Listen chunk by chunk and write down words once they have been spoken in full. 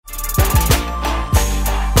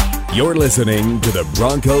You're listening to the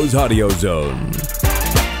Broncos Audio Zone.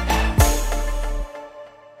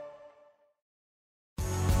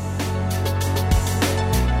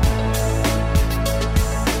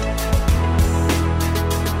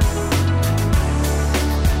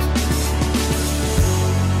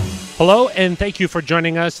 Hello, and thank you for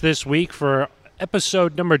joining us this week for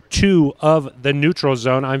episode number 2 of The Neutral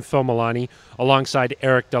Zone. I'm Phil Milani alongside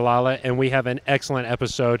Eric Dalala, and we have an excellent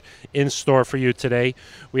episode in store for you today.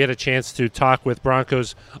 We had a chance to talk with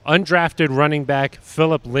Broncos undrafted running back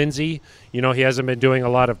Phillip Lindsay. You know, he hasn't been doing a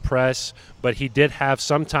lot of press, but he did have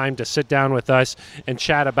some time to sit down with us and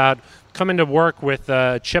chat about coming to work with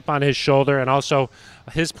a chip on his shoulder and also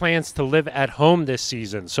his plans to live at home this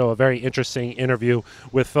season. So a very interesting interview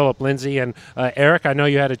with Phillip Lindsay. And Eric, I know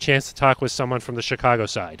you had a chance to talk with someone from the Chicago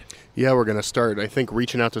side. Yeah, we're going to start, I think,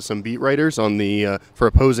 reaching out to some beat writers on the for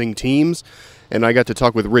opposing teams. And I got to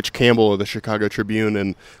talk with Rich Campbell of the Chicago Tribune.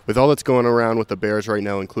 And with all that's going around with the Bears right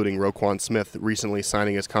now, including Roquan Smith recently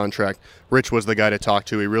signing his contract, Rich was the guy to talk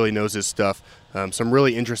to. He really knows his stuff. Some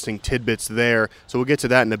really interesting tidbits there. So we'll get to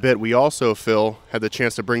that in a bit. We also, Phil, had the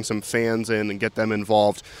chance to bring some fans in and get them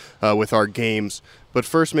involved with our games. But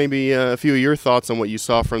first, maybe a few of your thoughts on what you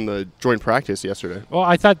saw from the joint practice yesterday. Well,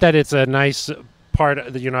 I thought that it's a nice part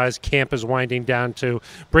of the, as camp is winding down, to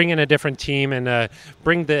bring in a different team and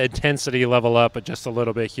bring the intensity level up just a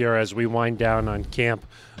little bit here as we wind down on camp.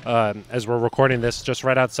 As we're recording this just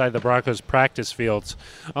right outside the Broncos practice fields.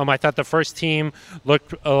 I thought the first team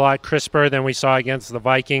looked a lot crisper than we saw against the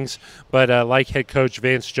Vikings, but like head coach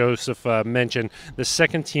Vance Joseph mentioned, the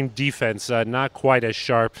second team defense not quite as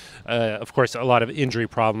sharp. Of course, a lot of injury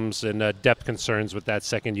problems and depth concerns with that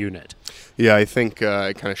second unit. Yeah, I think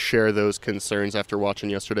I kind of share those concerns after watching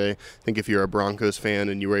yesterday. I think if you're a Broncos fan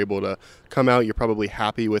and you were able to come out, you're probably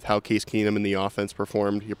happy with how Case Keenum and the offense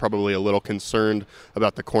performed. You're probably a little concerned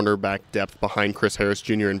about the cornerback depth behind Chris Harris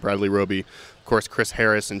Jr. and Bradley Roby. Of course, Chris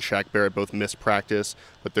Harris and Shaq Barrett both missed practice,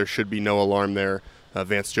 but there should be no alarm there.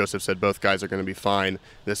 Vance Joseph said both guys are going to be fine.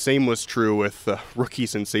 The same was true with rookie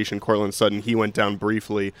sensation Courtland Sutton. He went down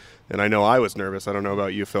briefly, and I know I was nervous. I don't know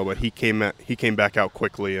about you, Phil, but he came back out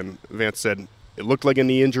quickly, and Vance said it looked like a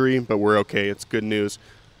knee injury, but we're okay. It's good news.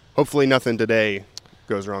 Hopefully nothing today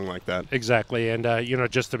goes wrong like that. Exactly. And,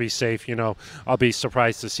 just to be safe, I'll be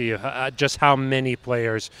surprised to see just how many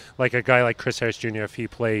players, like a guy like Chris Harris Jr., if he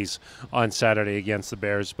plays on Saturday against the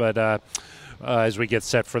Bears. But as we get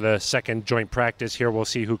set for the second joint practice here, we'll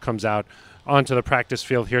see who comes out onto the practice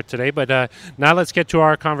field here today. But now let's get to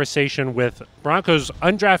our conversation with Broncos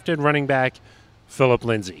undrafted running back Phillip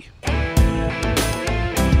Lindsay.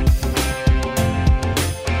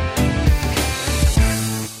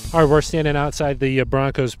 All right, we're standing outside the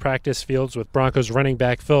Broncos practice fields with Broncos running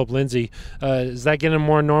back Phillip Lindsay. Is that getting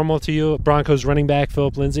more normal to you, Broncos running back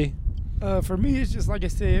Phillip Lindsay? For me, it's just like I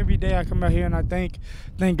said, every day I come out here and I thank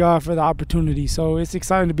God for the opportunity. So it's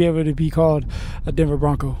exciting to be able to be called a Denver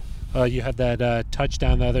Bronco. You had that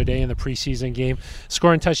touchdown the other day in the preseason game.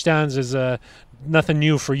 Scoring touchdowns is nothing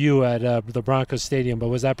new for you at the Broncos Stadium, but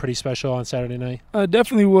was that pretty special on Saturday night?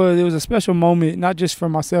 Definitely was. It was a special moment, not just for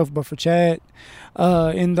myself, but for Chad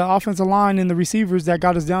and the offensive line and the receivers that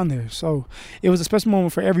got us down there. So it was a special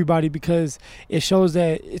moment for everybody because it shows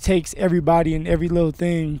that it takes everybody and every little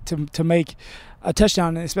thing to make a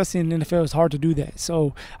touchdown, and especially in the NFL, it's hard to do that.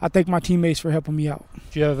 So I thank my teammates for helping me out.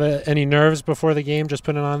 Do you have any nerves before the game, just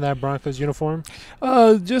putting on that Broncos uniform?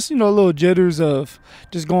 Just, little jitters of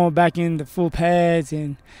just going back into full pads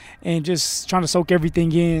and just trying to soak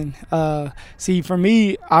everything in. See, for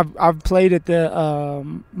me, I've played at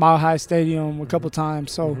the Mile High Stadium a couple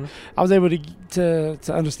times, so I was able to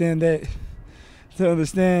understand that,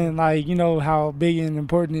 how big and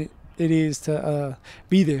important it is to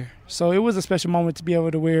be there. So it was a special moment to be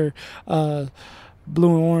able to wear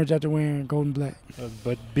blue and orange after wearing gold and black.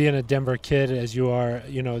 But being a Denver kid as you are,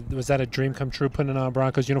 was that a dream come true putting on a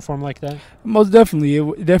Broncos uniform like that? Most definitely.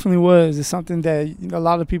 It definitely was. It's something that a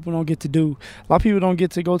lot of people don't get to do. A lot of people don't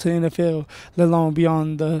get to go to the NFL, let alone be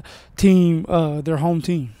on the team, their home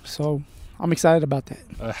team. So I'm excited about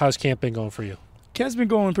that. How's camp been going for you? Camp's been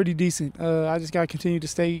going pretty decent. I just got to continue to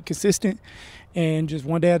stay consistent and just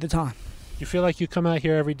one day at a time. You feel like you come out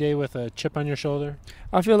here every day with a chip on your shoulder?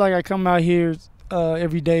 I feel like I come out here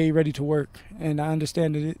every day ready to work, and I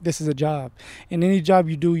understand that this is a job. And any job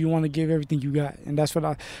you do, you want to give everything you got, and that's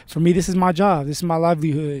for me, this is my job. This is my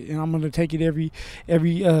livelihood, and I'm going to take it every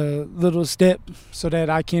little step so that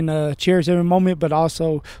I can cherish every moment, but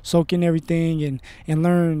also soak in everything and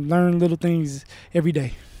learn little things every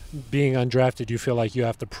day. Being undrafted, do you feel like you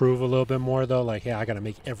have to prove a little bit more, though? Like, hey, I got to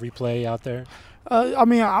make every play out there? I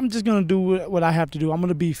mean, I'm just gonna do what I have to do. I'm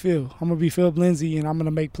gonna be Phil. I'm gonna be Philip Lindsay, and I'm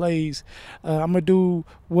gonna make plays. I'm gonna do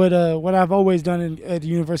what I've always done at the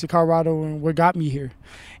University of Colorado and what got me here,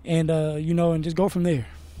 and and just go from there.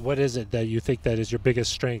 What is it that you think that is your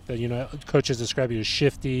biggest strength? That coaches describe you as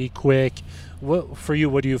shifty, quick. What for you?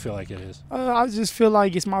 What do you feel like it is? I just feel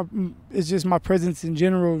like it's just my presence in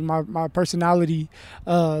general, my personality,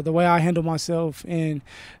 the way I handle myself, and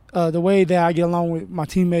the way that I get along with my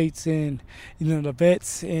teammates and the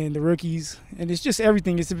vets and the rookies, and it's just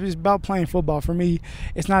everything. It's about playing football. For me,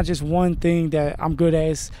 it's not just one thing that I'm good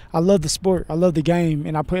at. I love the sport. I love the game,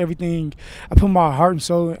 and I put my heart and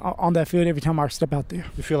soul on that field every time I step out there.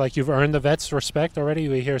 You feel like you've earned the vets' respect already?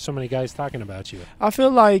 We hear so many guys talking about you. I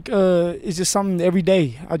feel like it's just something every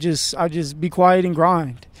day. I just be quiet and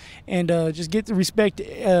grind, and just get the respect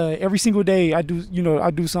every single day. I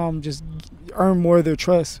do something, just earn more of their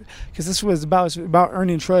trust, because this was about. It's about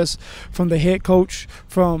earning trust from the head coach,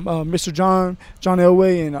 from Mr. John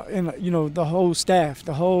Elway, and the whole staff,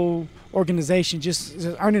 the whole organization, just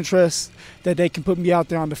earning trust that they can put me out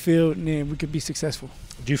there on the field and then we could be successful.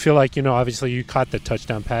 Do you feel like, obviously you caught the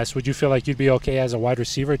touchdown pass. Would you feel like you'd be okay as a wide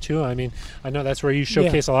receiver too? I mean, I know that's where you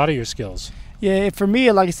showcase a lot of your skills. Yeah, for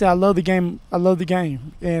me, like I said, I love the game.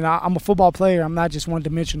 And I'm a football player. I'm not just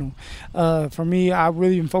one-dimensional. For me, I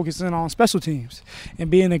really am focusing on special teams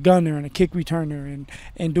and being a gunner and a kick returner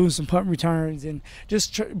and doing some punt returns and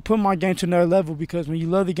just put my game to another level, because when you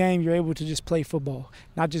love the game, you're able to just play football,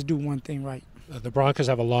 not just do one thing right. The Broncos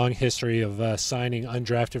have a long history of signing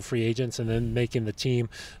undrafted free agents and then making the team.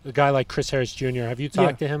 A guy like Chris Harris Jr., have you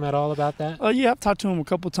talked to him at all about that? Yeah, I've talked to him a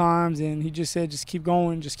couple times, and he just said just keep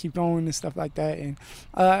going and stuff like that. And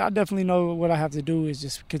I definitely know what I have to do is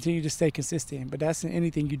just continue to stay consistent. But that's in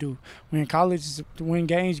anything you do. When in college, to win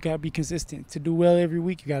games, you got to be consistent. To do well every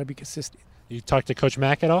week, you got to be consistent. You talked to Coach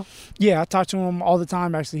Mack at all? Yeah, I talk to him all the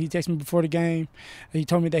time, actually. He texts me before the game. He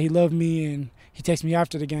told me that he loved me, and he texts me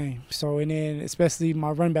after the game. So, and then especially my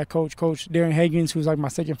running back coach, Coach Darren Hagens, who's like my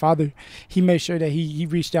second father, he made sure that he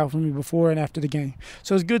reached out for me before and after the game.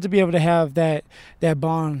 So it's good to be able to have that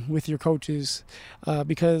bond with your coaches,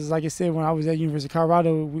 because, like I said, when I was at University of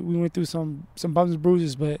Colorado, we went through some bumps and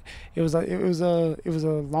bruises, but it was a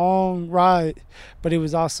long ride, but it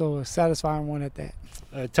was also a satisfying one at that.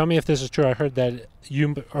 Tell me if this is true. I heard that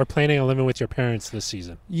you are planning on living with your parents this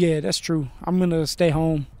season. Yeah, that's true. I'm going to stay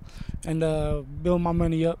home and build my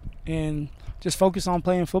money up and just focus on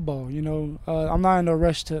playing football. I'm not in a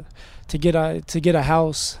rush to get a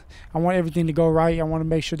house. I want everything to go right. I want to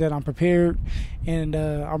make sure that I'm prepared and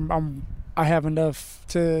I have enough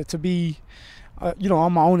to be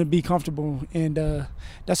on my own and be comfortable, and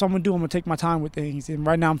that's what I'm going to do. I'm going to take my time with things, and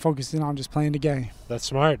right now I'm focusing on just playing the game. That's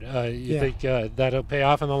smart. You think that'll pay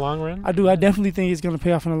off in the long run? I do. I definitely think it's going to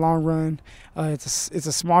pay off in the long run. It's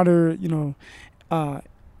a smarter,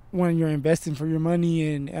 when you're investing for your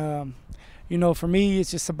money, and for me, it's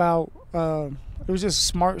just about it was just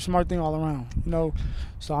a smart thing all around,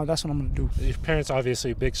 So that's what I'm going to do. Your parents obviously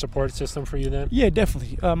a big support system for you then? Yeah,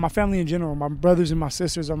 definitely. My family in general, my brothers and my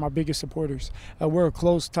sisters are my biggest supporters. We're a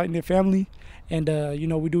close, tight-knit family, and,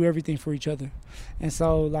 we do everything for each other. And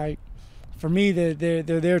so, like, for me, they're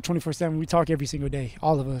there 24/7. We talk every single day,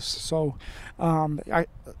 all of us. So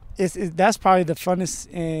that's probably the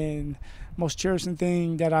funnest and most cherishing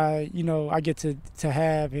thing that I get to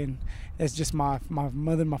have, and it's just my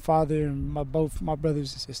mother, my father, and both my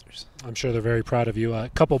brothers and sisters. I'm sure they're very proud of you. A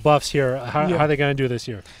couple buffs here. How are they going to do this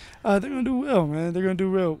year? They're going to do well, man. They're going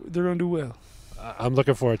to do well. I'm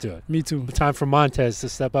looking forward to it. Me too. Time for Montez to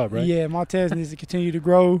step up, right? Yeah, Montez needs to continue to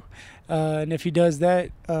grow, and if he does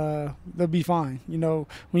that, they'll be fine. When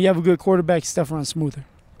you have a good quarterback, stuff runs smoother.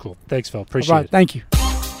 Cool. Thanks, Phil. Appreciate it. Thank you.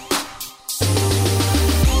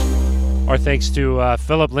 Our thanks to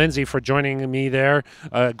Philip Lindsay for joining me there.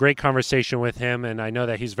 Great conversation with him, and I know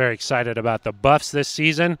that he's very excited about the Buffs this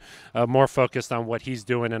season, more focused on what he's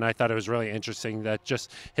doing, and I thought it was really interesting that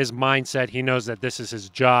just his mindset, he knows that this is his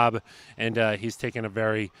job, and he's taken a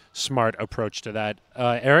very smart approach to that.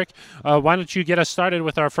 Eric, why don't you get us started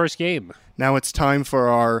with our first game? Now it's time for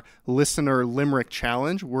our Listener Limerick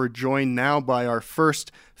Challenge. We're joined now by our first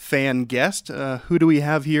fan guest. Who do we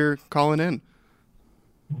have here calling in?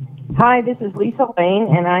 Hi, this is Lisa Lane,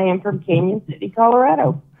 and I am from Canyon City,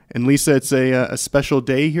 Colorado. And Lisa, it's a special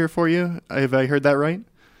day here for you. Have I heard that right?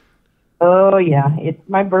 Oh, yeah. It's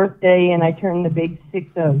my birthday, and I turned the big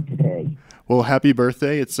 6-0 today. Well, happy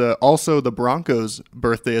birthday. It's also the Broncos'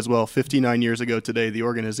 birthday as well. 59 years ago today, the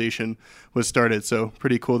organization was started, so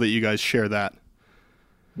pretty cool that you guys share that.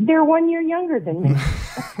 They're 1 year younger than me.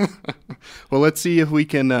 Well, let's see if we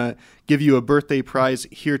can give you a birthday prize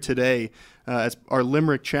here today. As our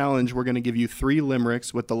limerick challenge, we're going to give you 3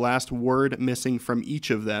 limericks with the last word missing from each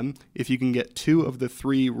of them. If you can get 2 of the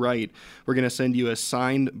 3 right, we're going to send you a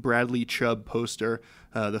signed Bradley Chubb poster,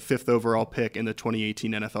 the 5th overall pick in the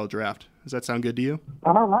 2018 NFL Draft. Does that sound good to you?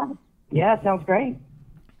 All right. Yeah, sounds great.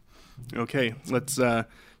 Okay, let's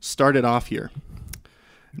start it off here.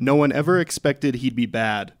 No one ever expected he'd be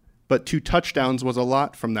bad, but 2 touchdowns was a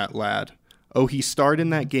lot from that lad. Oh, he starred in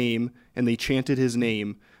that game, and they chanted his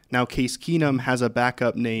name. Now Case Keenum has a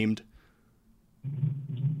backup named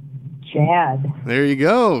Chad. There you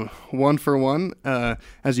go. 1 for 1.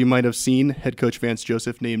 As you might have seen, head coach Vance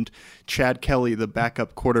Joseph named Chad Kelly the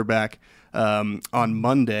backup quarterback on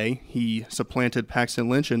Monday. He supplanted Paxton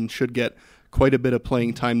Lynch and should get quite a bit of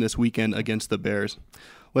playing time this weekend against the Bears.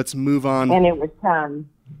 Let's move on. And it was time.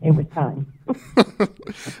 It was time.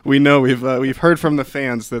 We know we've heard from the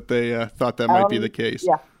fans that they thought that might be the case.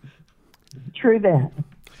 Yeah. True that.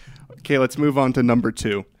 Okay, let's move on to number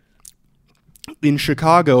 2. In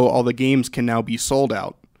Chicago, all the games can now be sold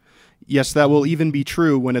out. Yes, that will even be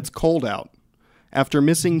true when it's cold out. After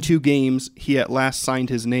missing 2 games, he at last signed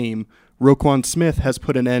his name. Roquan Smith has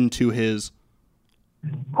put an end to his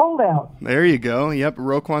Holdout. There you go. Yep,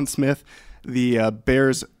 Roquan Smith, the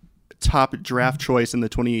Bears' top draft choice in the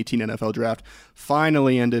 2018 NFL Draft,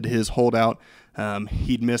 finally ended his holdout.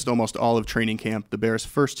 He'd missed almost all of training camp, the Bears'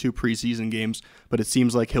 first 2 preseason games, but it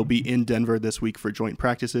seems like he'll be in Denver this week for joint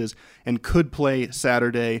practices and could play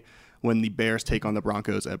Saturday when the Bears take on the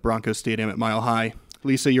Broncos at Broncos Stadium at Mile High.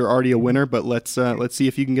 Lisa, you're already a winner, but let's see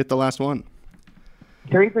if you can get the last one.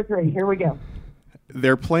 3 for 3. Here we go.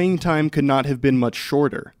 Their playing time could not have been much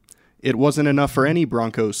shorter. It wasn't enough for any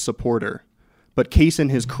Broncos supporter. But Case and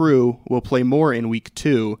his crew will play more in Week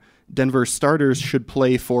 2. Denver starters should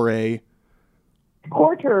play for a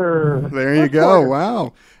quarter. There you go.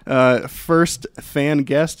 Wow. First fan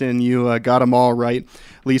guest, and you got them all right.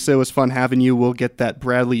 Lisa, it was fun having you. We'll get that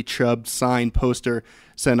Bradley Chubb signed poster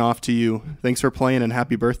sent off to you. Thanks for playing, and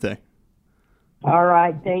happy birthday. All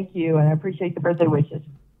right. Thank you, and I appreciate the birthday wishes.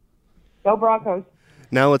 Go Broncos.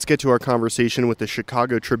 Now let's get to our conversation with the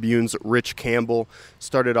Chicago Tribune's Rich Campbell.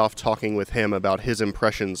 Started off talking with him about his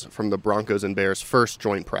impressions from the Broncos and Bears' first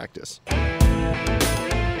joint practice.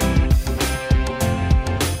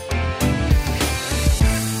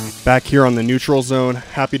 Back here on the Neutral Zone,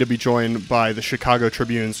 happy to be joined by the Chicago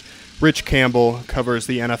Tribune's Rich Campbell, covers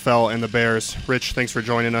the NFL and the Bears. Rich, thanks for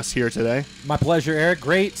joining us here today. My pleasure, Eric.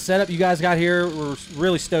 Great setup you guys got here. We're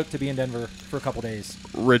really stoked to be in Denver for a couple days.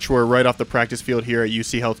 Rich, we're right off the practice field here at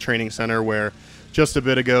UC Health Training Center, where just a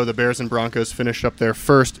bit ago the Bears and Broncos finished up their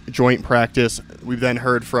first joint practice. We've then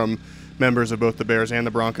heard from members of both the Bears and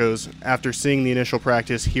the Broncos. After seeing the initial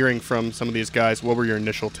practice, hearing from some of these guys, what were your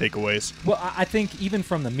initial takeaways? Well, I think even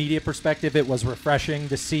from the media perspective, it was refreshing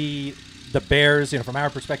to see the Bears, from our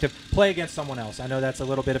perspective, play against someone else. I know that's a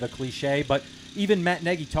little bit of a cliche, but even Matt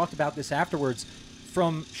Nagy talked about this afterwards.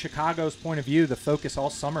 From Chicago's point of view, the focus all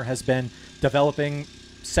summer has been developing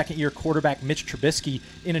second-year quarterback Mitch Trubisky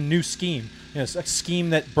in a new scheme. It's a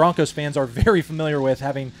scheme that Broncos fans are very familiar with,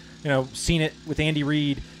 having seen it with Andy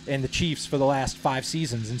Reid and the Chiefs for the last 5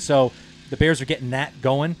 seasons. And so the Bears are getting that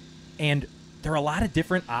going, and there are a lot of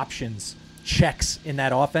different options, checks in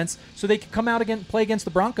that offense, so they can come out again, play against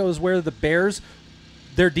the Broncos, where the Bears,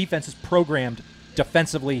 their defense is programmed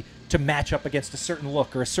defensively to match up against a certain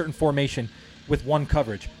look or a certain formation with one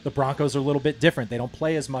coverage. The Broncos are a little bit different. They don't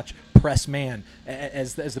play as much press man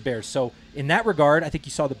as the Bears. So in that regard, I think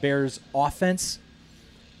you saw the Bears offense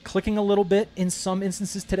clicking a little bit in some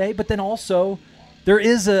instances today, but then also there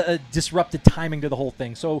is a disrupted timing to the whole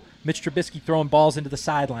thing. So Mitch Trubisky throwing balls into the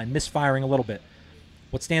sideline, misfiring a little bit.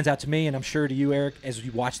 What stands out to me, and I'm sure to you, Eric, as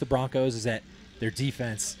you watch the Broncos, is that their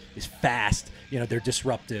defense is fast. They're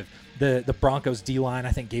disruptive. The Broncos D-line,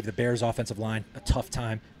 I think, gave the Bears offensive line a tough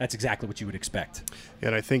time. That's exactly what you would expect. Yeah,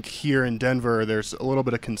 and I think here in Denver, there's a little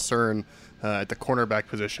bit of concern at the cornerback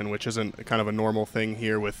position, which isn't kind of a normal thing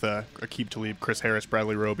here with Aqib Talib, Chris Harris,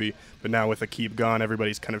 Bradley Roby. But now with Aqib gone,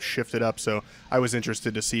 everybody's kind of shifted up. So I was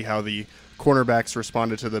interested to see how the cornerbacks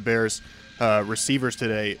responded to the Bears receivers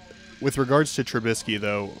today. With regards to Trubisky,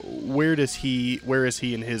 though, where is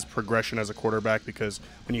he in his progression as a quarterback? Because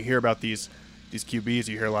when you hear about these QBs,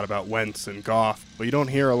 you hear a lot about Wentz and Goff, but you don't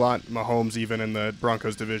hear a lot, Mahomes even in the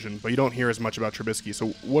Broncos division, but you don't hear as much about Trubisky. So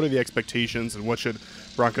what are the expectations, and what should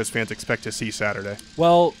Broncos fans expect to see Saturday?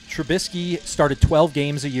 Well, Trubisky started 12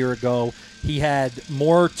 games a year ago. He had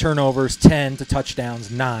more turnovers, 10 to touchdowns,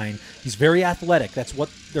 9. He's very athletic. That's what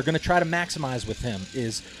they're going to try to maximize with him,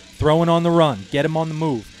 is throwing on the run, get him on the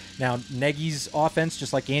move. Now, Nagy's offense,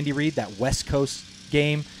 just like Andy Reid, that West Coast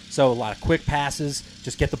game, so a lot of quick passes,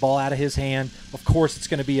 Just get the ball out of his hand. Of course, it's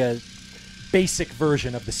going to be a basic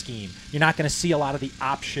version of the scheme. You're not going to see a lot of the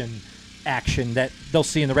option action that they'll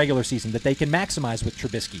see in the regular season that they can maximize with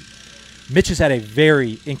Trubisky. Mitch has had a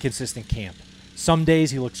very inconsistent camp. Some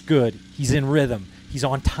days he looks good. He's in rhythm. He's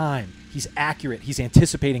on time. He's accurate. He's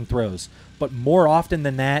anticipating throws. But more often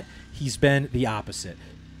than that, he's been the opposite.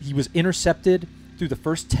 He was intercepted through the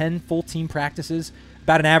first 10 full team practices,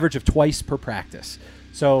 about an average of twice per practice.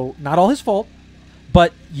 So not all his fault,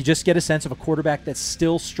 but you just get a sense of a quarterback that's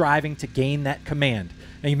still striving to gain that command.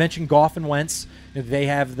 Now, you mentioned Goff and Wentz. They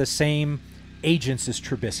have the same agents as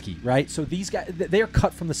Trubisky, right? So these guys, they are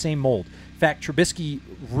cut from the same mold. In fact, Trubisky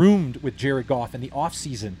roomed with Jared Goff in the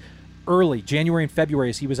offseason, early January and February,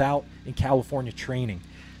 as he was out in California training.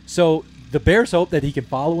 So the Bears hope that he can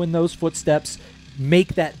follow in those footsteps,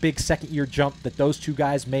 make that big second-year jump that those two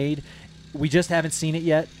guys made. We just haven't seen it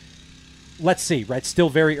yet. Let's see, right? Still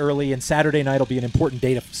very early, and Saturday night will be an important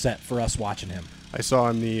data set for us watching him. I saw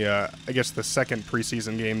in the, I guess the second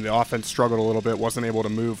preseason game, the offense struggled a little bit, wasn't able to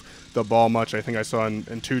move the ball much. I think I saw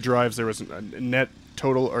in 2 drives there was a net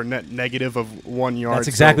total or net negative of 1 yard. That's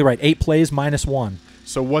exactly right. 8 plays minus 1.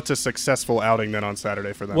 So what's a successful outing then on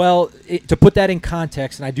Saturday for them? Well, to put that in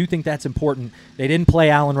context, and I do think that's important, they didn't play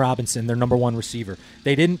Allen Robinson, their number 1 receiver.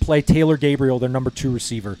 They didn't play Taylor Gabriel, their number 2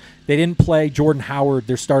 receiver. They didn't play Jordan Howard,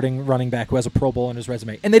 their starting running back who has a Pro Bowl on his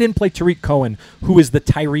resume. And they didn't play Tariq Cohen, who is the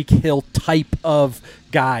Tyreek Hill type of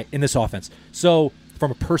guy in this offense. So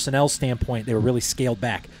from a personnel standpoint, they were really scaled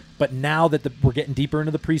back. But now that we're getting deeper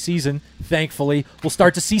into the preseason, thankfully, we'll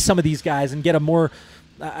start to see some of these guys and get a more,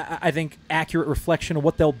 I think, accurate reflection of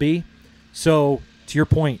what they'll be. So, to your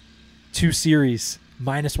point, 2 series,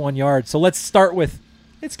 minus 1 yard. So let's start with,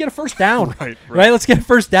 let's get a first down. Right. Let's get a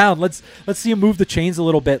first down. Let's see them move the chains a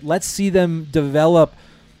little bit. Let's see them develop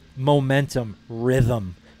momentum,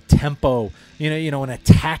 rhythm, tempo, an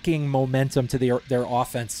attacking momentum to their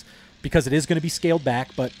offense, because it is going to be scaled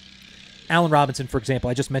back. But Allen Robinson, for example,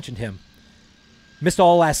 I just mentioned him. Missed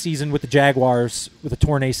all last season with the Jaguars with a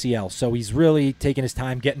torn ACL, so he's really taking his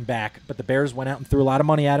time getting back. But the Bears went out and threw a lot of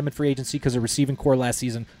money at him in free agency because the receiving core last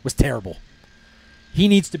season was terrible. He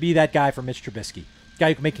needs to be that guy for Mitch Trubisky, guy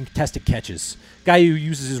who can make contested catches, guy who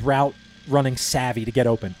uses his route running savvy to get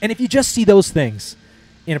open. And if you just see those things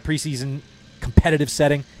in a preseason competitive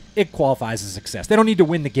setting, it qualifies as success. They don't need to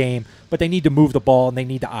win the game, but they need to move the ball and they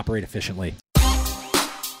need to operate efficiently.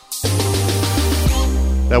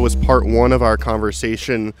 That was part 1 of our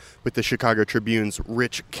conversation with the Chicago Tribune's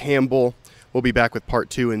Rich Campbell. We'll be back with part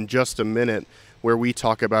 2 in just a minute, where we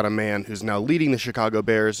talk about a man who's now leading the Chicago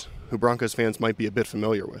Bears, who Broncos fans might be a bit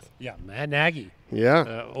familiar with. Yeah, Matt Nagy.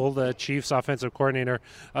 Yeah. Old Chiefs offensive coordinator.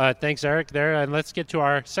 Thanks, Eric, there. And let's get to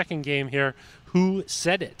our second game here. Who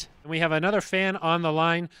said it? We have another fan on the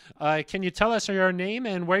line. Can you tell us your name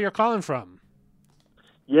and where you're calling from?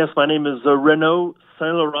 Yes, my name is Renaud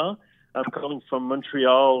Saint Laurent. I'm calling from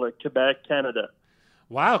Montreal, Quebec, Canada.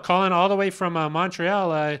 Wow, calling all the way from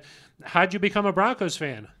Montreal. How'd you become a Broncos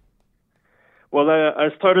fan? Well, I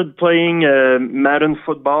started playing Madden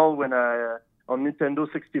football on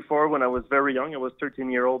Nintendo 64 when I was very young. I was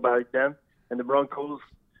 13-year-old back then, and the Broncos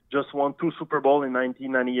just won 2 Super Bowl in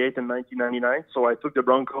 1998 and 1999. So I took the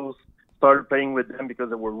Broncos, started playing with them because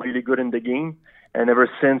they were really good in the game, and ever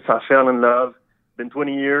since I fell in love. Been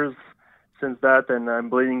 20 years since that, and I'm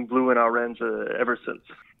bleeding blue and orange ever since.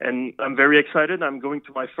 And I'm very excited. I'm going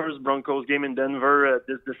to my first Broncos game in Denver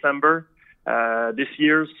this December this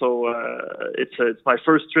year. So it's my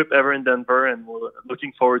first trip ever in Denver, and we're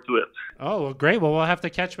looking forward to it. Oh, well, great. Well, we'll have to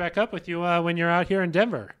catch back up with you when you're out here in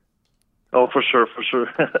Denver. Oh, for sure, for sure.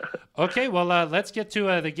 Okay, well, let's get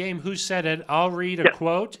to the game. Who said it? I'll read a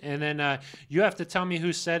quote, and then you have to tell me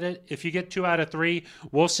who said it. If you get 2 out of 3,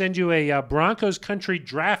 we'll send you a Broncos Country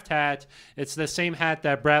draft hat. It's the same hat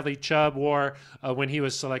that Bradley Chubb wore when he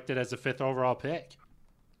was selected as the 5th overall pick.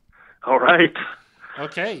 All right.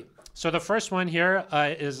 Okay, so the first one here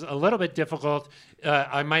is a little bit difficult.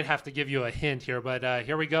 I might have to give you a hint here, but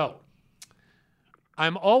here we go.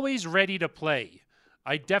 I'm always ready to play.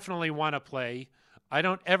 I definitely want to play. I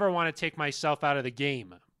don't ever want to take myself out of the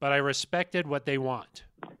game, but I respected what they want.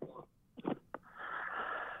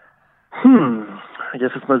 I guess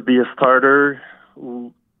it must be a starter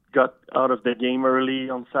who got out of the game early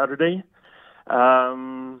on Saturday.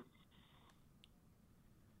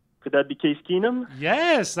 Could that be Case Keenum?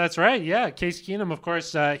 Yes, that's right. Yeah, Case Keenum, of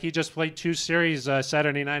course, he just played 2 series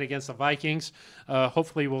Saturday night against the Vikings.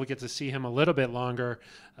 Hopefully we'll get to see him a little bit longer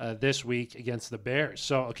this week against the Bears.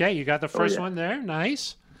 So, okay, you got the first one there.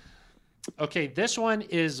 Nice. Okay, this one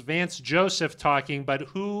is Vance Joseph talking, but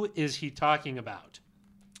who is he talking about?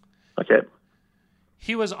 Okay.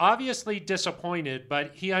 He was obviously disappointed, but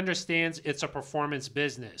he understands it's a performance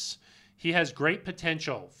business. He has great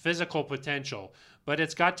potential, physical potential, but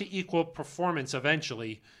it's got to equal performance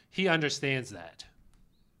eventually. He understands that.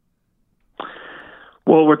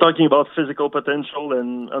 Well, we're talking about physical potential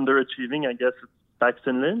and underachieving. I guess it's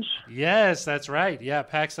Paxton Lynch. Yes, that's right. Yeah,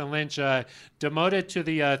 Paxton Lynch demoted to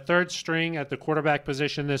the third string at the quarterback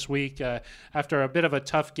position this week after a bit of a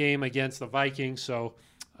tough game against the Vikings. So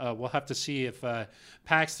we'll have to see if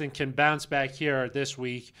Paxton can bounce back here this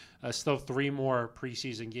week. Still 3 more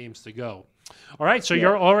preseason games to go. All right, so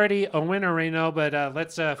you're already a winner, Reno, but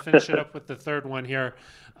let's finish it up with the third one here.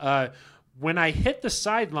 When I hit the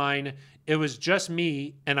sideline, it was just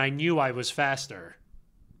me, and I knew I was faster.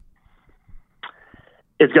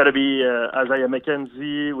 It's got to be Isaiah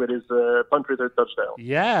McKenzie with his punt return touchdown.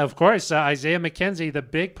 Yeah, of course. Isaiah McKenzie, the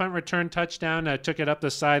big punt return touchdown, took it up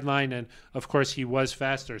the sideline, and, of course, he was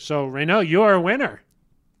faster. So, Reno, you are a winner.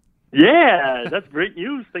 Yeah, that's great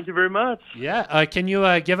news. Thank you very much. Yeah. Can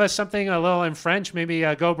you give us something a little in French, maybe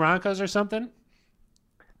Go Broncos or something?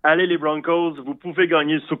 Allez les Broncos, vous pouvez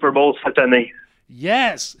gagner le Super Bowl cette année.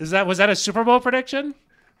 Yes. Was that a Super Bowl prediction?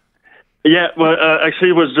 Yeah, well, actually,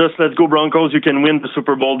 it was just let's go Broncos. You can win the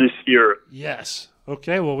Super Bowl this year. Yes.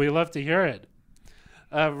 Okay, well, we love to hear it.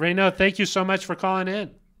 Reno, thank you so much for calling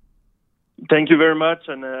in. Thank you very much,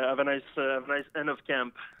 and have a nice end of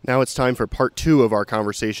camp. Now it's time for part 2 of our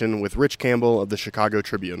conversation with Rich Campbell of the Chicago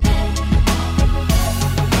Tribune.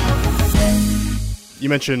 You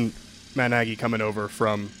mentioned Matt Nagy coming over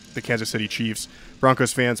from the Kansas City Chiefs.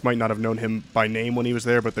 Broncos fans might not have known him by name when he was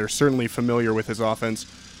there, but they're certainly familiar with his offense.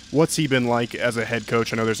 What's he been like as a head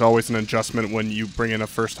coach? I know there's always an adjustment when you bring in a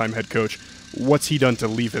first-time head coach. What's he done to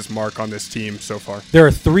leave his mark on this team so far? There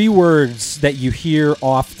are 3 words that you hear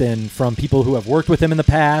often from people who have worked with him in the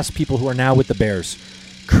past, people who are now with the Bears.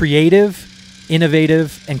 Creative,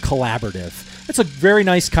 innovative, and collaborative. It's a very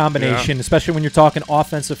nice combination, especially when you're talking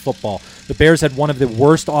offensive football. The Bears had one of the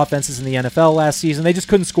worst offenses in the NFL last season. They just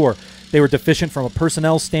couldn't score. They were deficient from a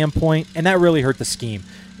personnel standpoint, and that really hurt the scheme.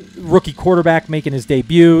 Rookie quarterback making his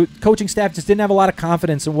debut. Coaching staff just didn't have a lot of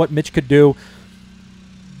confidence in what Mitch could do.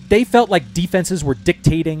 They felt like defenses were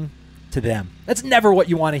dictating to them. That's never what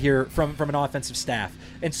you want to hear from an offensive staff.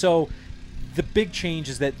 And so the big change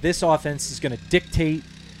is that this offense is going to dictate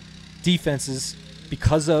defenses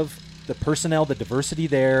because of the personnel, the diversity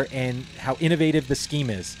there, and how innovative the scheme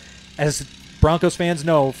is. As Broncos fans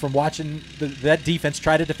know from watching that defense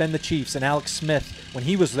try to defend the Chiefs and Alex Smith when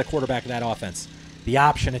he was the quarterback of that offense, the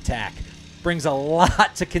option attack brings a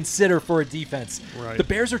lot to consider for a defense. Right. The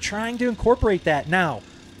Bears are trying to incorporate that now.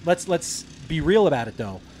 Let's be real about it,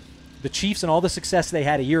 though. The Chiefs and all the success they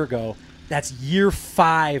had a year ago, that's year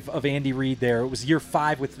 5 of Andy Reid there. It was year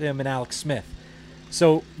 5 with him and Alex Smith.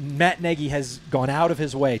 So Matt Nagy has gone out of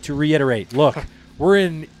his way to reiterate, look,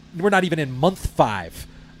 we're not even in month 5.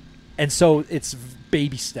 And so it's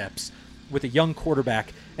baby steps with a young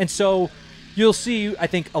quarterback. And so you'll see, I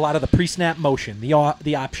think, a lot of the pre-snap motion,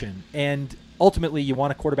 the option. And ultimately you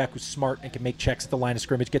want a quarterback who's smart and can make checks at the line of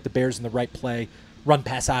scrimmage, get the Bears in the right play, run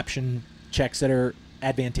pass option checks that are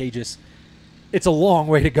advantageous. It's a long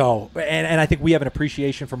way to go. And I think we have an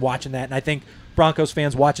appreciation from watching that. And I think Broncos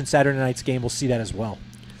fans watching Saturday night's game will see that as well.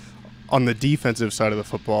 On the defensive side of the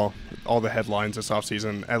football, all the headlines this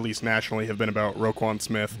offseason, at least nationally, have been about Roquan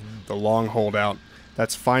Smith, the long holdout.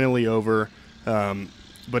 That's finally over.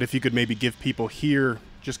 But if you could maybe give people here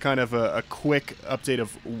just kind of a quick update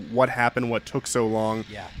of what happened, what took so long,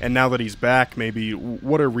 and now that he's back, maybe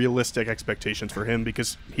what are realistic expectations for him?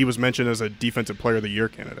 Because he was mentioned as a Defensive Player of the Year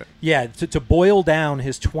candidate. Yeah, to boil down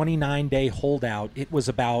his 29-day holdout, it was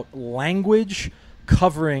about language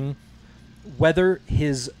covering whether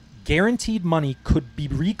his guaranteed money could be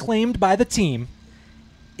reclaimed by the team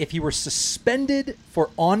if he were suspended for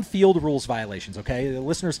on-field rules violations, okay? The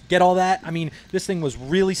listeners get all that? I mean, this thing was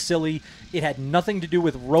really silly. It had nothing to do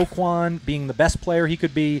with Roquan being the best player he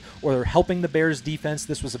could be or helping the Bears' defense.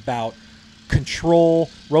 This was about control.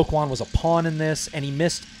 Roquan was a pawn in this, and he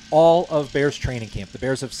missed all of Bears training camp. The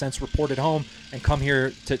Bears have since reported home and come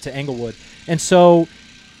here to Englewood. And so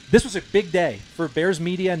this was a big day for Bears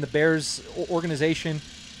media and the Bears organization.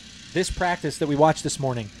 This practice that we watched this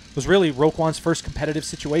morning was really Roquan's first competitive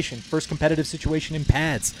situation in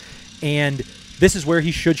pads. And this is where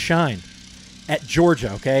he should shine, at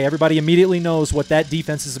Georgia, okay? Everybody immediately knows what that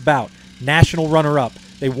defense is about. National runner-up.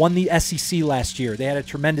 They won the SEC last year. They had a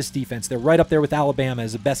tremendous defense. They're right up there with Alabama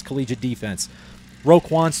as the best collegiate defense.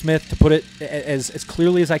 Roquan Smith, to put it as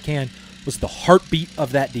clearly as I can, was the heartbeat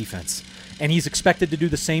of that defense. And he's expected to do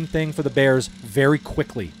the same thing for the Bears very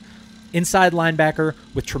quickly. Inside linebacker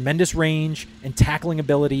with tremendous range and tackling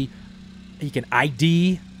ability. He can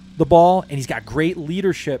ID the ball, and he's got great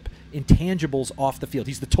leadership intangibles off the field.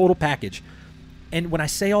 He's the total package. And when I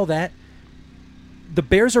say all that, the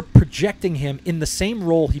Bears are projecting him in the same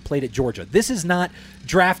role he played at Georgia. This is not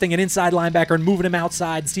drafting an inside linebacker and moving him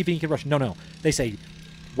outside and see if he can rush. No. They say,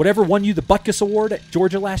 whatever won you the Butkus Award at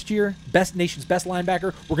Georgia last year, nation's best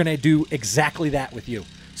linebacker, we're going to do exactly that with you.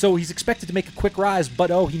 So he's expected to make a quick rise, but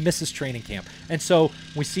he misses training camp. And so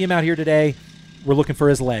we see him out here today. We're looking for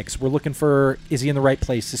his legs. We're looking for, is he in the right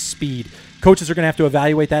place, his speed. Coaches are going to have to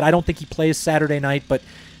evaluate that. I don't think he plays Saturday night, but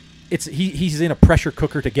he's in a pressure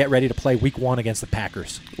cooker to get ready to play week 1 against the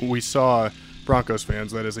Packers. We saw Broncos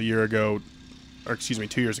fans, that is 2 years ago,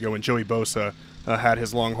 when Joey Bosa had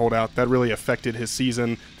his long holdout. That really affected his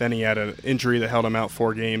season. Then he had an injury that held him out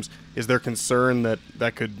 4 games. Is there concern that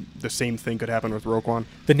the same thing could happen with Roquan?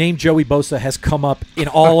 The name Joey Bosa has come up in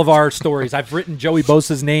all of our stories. I've written Joey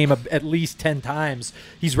Bosa's name at least 10 times.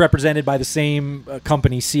 He's represented by the same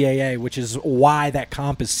company, CAA, which is why that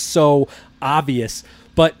comp is so obvious.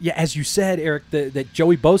 But yeah, as you said, Eric, that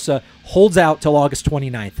Joey Bosa holds out till August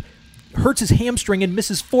 29th, hurts his hamstring and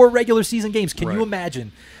misses 4 regular season games. Can you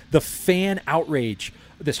imagine the fan outrage?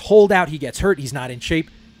 This holdout, he gets hurt, he's not in shape.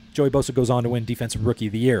 Joey Bosa goes on to win Defensive Rookie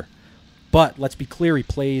of the Year. But let's be clear, he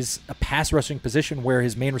plays a pass rushing position where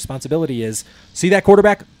his main responsibility is, see that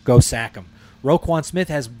quarterback? Go sack him. Roquan Smith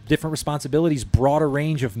has different responsibilities, broader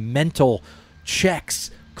range of mental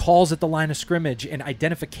checks, calls at the line of scrimmage, and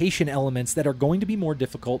identification elements that are going to be more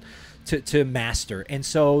difficult to master. And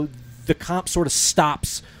so the comp sort of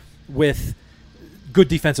stops with good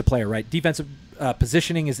defensive player, right? Defensive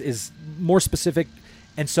positioning is more specific,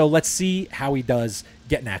 and so let's see how he does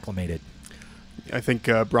getting acclimated. I think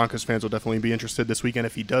Broncos fans will definitely be interested this weekend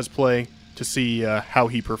if he does play to see how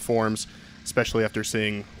he performs, especially after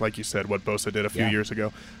seeing, like you said, what Bosa did a few years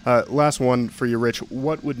ago. Last one for you, Rich.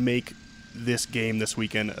 What would make this game this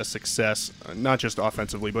weekend a success, not just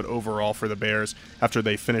offensively, but overall for the Bears after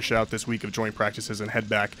they finish out this week of joint practices and head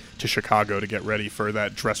back to Chicago to get ready for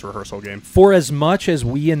that dress rehearsal game? For as much as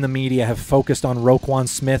we in the media have focused on Roquan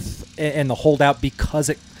Smith and the holdout because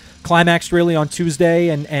it climaxed really on Tuesday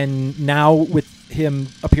and now with him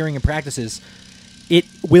appearing in practices, it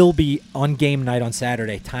will be on game night on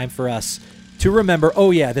Saturday. Time for us to remember,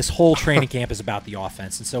 this whole training camp is about the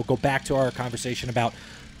offense. And so go back to our conversation about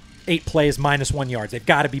 8 plays, -1 yards. They've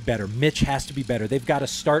got to be better. Mitch has to be better. They've got to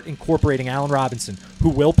start incorporating Allen Robinson, who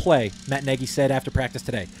will play, Matt Nagy said after practice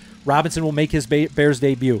today. Robinson will make his Bears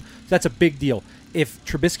debut. So that's a big deal. If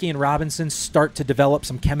Trubisky and Robinson start to develop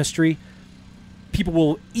some chemistry, people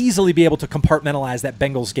will easily be able to compartmentalize that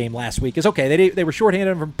Bengals game last week. It's okay. They were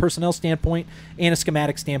shorthanded from a personnel standpoint and a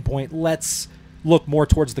schematic standpoint. Let's look more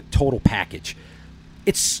towards the total package.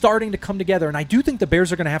 It's starting to come together, and I do think the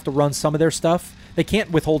Bears are going to have to run some of their stuff. They can't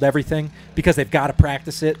withhold everything because they've got to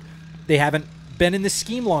practice it. They haven't been in this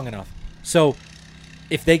scheme long enough. So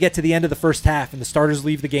if they get to the end of the first half and the starters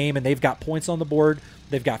leave the game and they've got points on the board,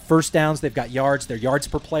 they've got first downs, they've got yards, their yards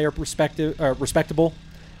per play are respectable,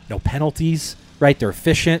 no penalties, right? They're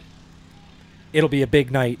efficient. It'll be a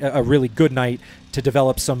big night, a really good night to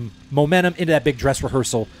develop some momentum into that big dress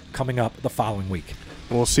rehearsal coming up the following week.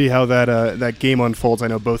 We'll see how that game unfolds. I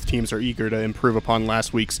know both teams are eager to improve upon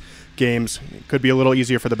last week's games. It could be a little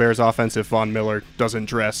easier for the Bears offense if Von Miller doesn't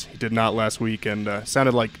dress. He did not last week, and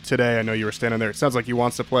sounded like today, I know you were standing there, it sounds like he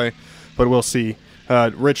wants to play, but we'll see.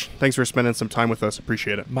 Rich, thanks for spending some time with us.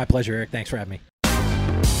 Appreciate it. My pleasure, Eric. Thanks for having me.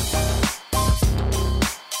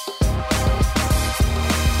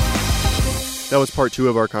 That was part 2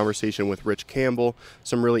 of our conversation with Rich Campbell.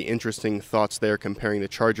 Some really interesting thoughts there comparing the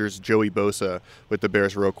Chargers' Joey Bosa with the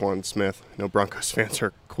Bears' Roquan Smith. I know Broncos fans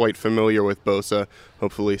are quite familiar with Bosa.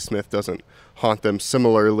 Hopefully Smith doesn't haunt them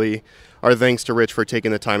similarly. Our thanks to Rich for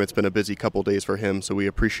taking the time. It's been a busy couple days for him, so we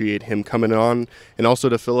appreciate him coming on. And also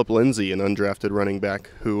to Phillip Lindsay, an undrafted running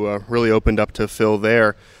back, who really opened up to Phil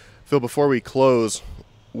there. Phil, before we close,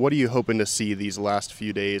 what are you hoping to see these last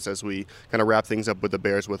few days as we kind of wrap things up with the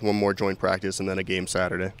Bears with one more joint practice and then a game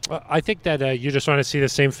Saturday? Well, I think that you just want to see the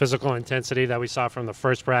same physical intensity that we saw from the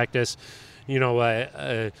first practice.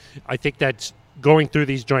 I think that going through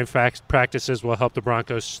these joint practices will help the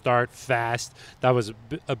Broncos start fast. That was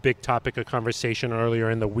a big topic of conversation earlier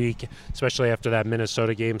in the week, especially after that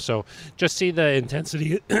Minnesota game. So just see the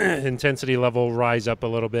intensity level rise up a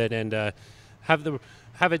little bit and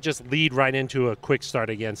have it just lead right into a quick start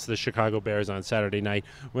against the Chicago Bears on Saturday night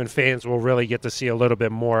when fans will really get to see a little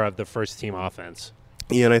bit more of the first-team offense.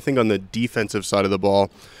 Yeah, and I think on the defensive side of the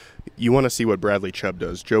ball, you want to see what Bradley Chubb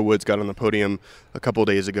does. Joe Woods got on the podium a couple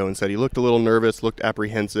days ago and said he looked a little nervous, looked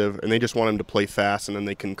apprehensive, and they just want him to play fast and then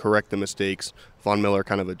they can correct the mistakes. Von Miller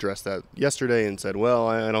kind of addressed that yesterday and said, well,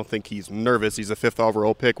 I don't think he's nervous. He's a 5th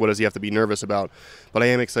overall pick. What does he have to be nervous about? But I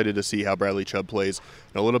am excited to see how Bradley Chubb plays.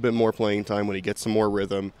 And a little bit more playing time when he gets some more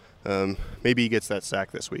rhythm. Maybe he gets that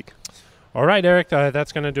sack this week. All right, Eric,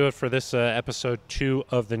 that's going to do it for this episode 2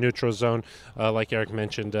 of the Neutral Zone. Like Eric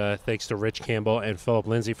mentioned, thanks to Rich Campbell and Philip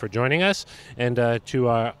Lindsay for joining us, and to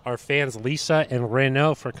our fans Lisa and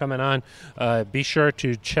Renault for coming on. Be sure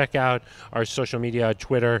to check out our social media,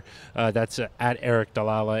 Twitter. That's at Eric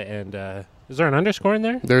Dalala, and is there an underscore in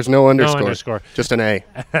there? There's no underscore. No underscore. Just an A.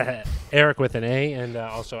 Eric with an A, and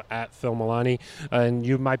also at Phil Milani. And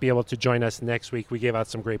you might be able to join us next week. We gave out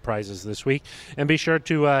some great prizes this week. And be sure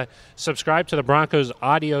to subscribe to the Broncos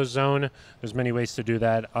Audio Zone. There's many ways to do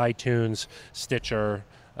that. iTunes, Stitcher.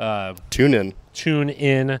 Tune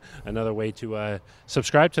in. Another way to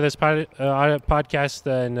subscribe to this podcast,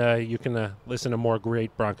 and you can listen to more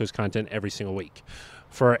great Broncos content every single week.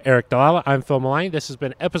 For Eric Dalala, I'm Phil Milani. This has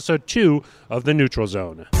been episode 2 of The Neutral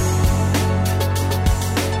Zone.